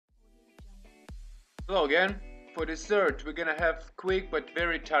Hello again. For dessert, we're gonna have quick but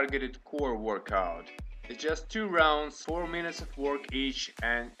very targeted core workout. It's just 2 rounds, 4 minutes of work each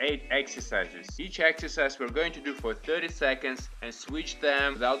and 8 exercises. Each exercise we're going to do for 30 seconds and switch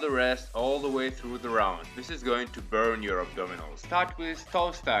them without the rest all the way through the round. This is going to burn your abdominals. Start with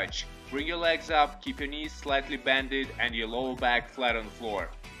toes touch. Bring your legs up, keep your knees slightly bended and your lower back flat on the floor.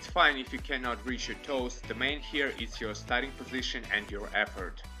 It's fine if you cannot reach your toes. The main here is your starting position and your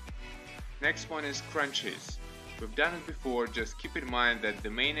effort. Next one is crunches. We've done it before, just keep in mind that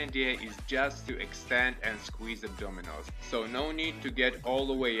the main idea is just to extend and squeeze abdominals, so no need to get all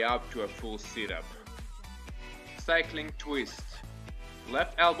the way up to a full sit-up. Cycling twist.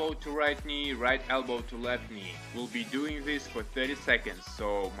 Left elbow to right knee, right elbow to left knee. We'll be doing this for 30 seconds,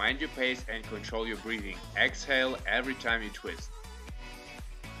 so mind your pace and control your breathing. Exhale every time you twist.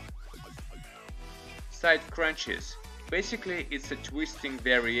 Side crunches. Basically, it's a twisting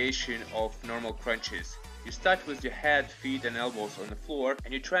variation of normal crunches. You start with your head, feet and elbows on the floor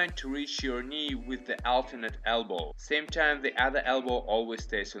and you're trying to reach your knee with the alternate elbow. Same time the other elbow always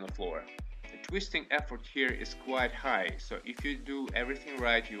stays on the floor. The twisting effort here is quite high, so if you do everything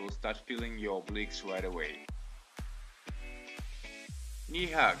right you will start feeling your obliques right away. Knee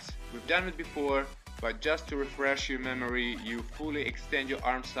hugs. We've done it before, but just to refresh your memory, you fully extend your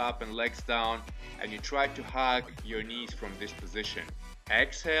arms up and legs down and you try to hug your knees from this position.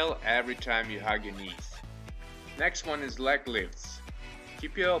 Exhale every time you hug your knees. Next one is leg lifts.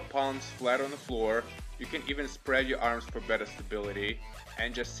 Keep your palms flat on the floor. You can even spread your arms for better stability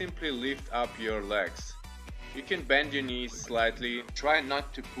and just simply lift up your legs. You can bend your knees slightly. Try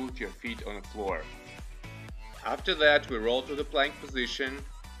not to put your feet on the floor. After that we roll to the plank position.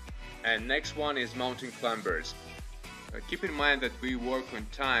 And next one is mountain climbers. Keep in mind that we work on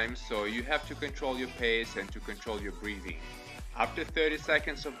time, so you have to control your pace and to control your breathing. After 30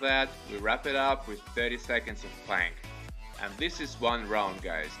 seconds of that, we wrap it up with 30 seconds of plank. And this is one round,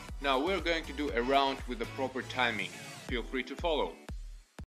 guys. Now we're going to do a round with the proper timing. Feel free to follow.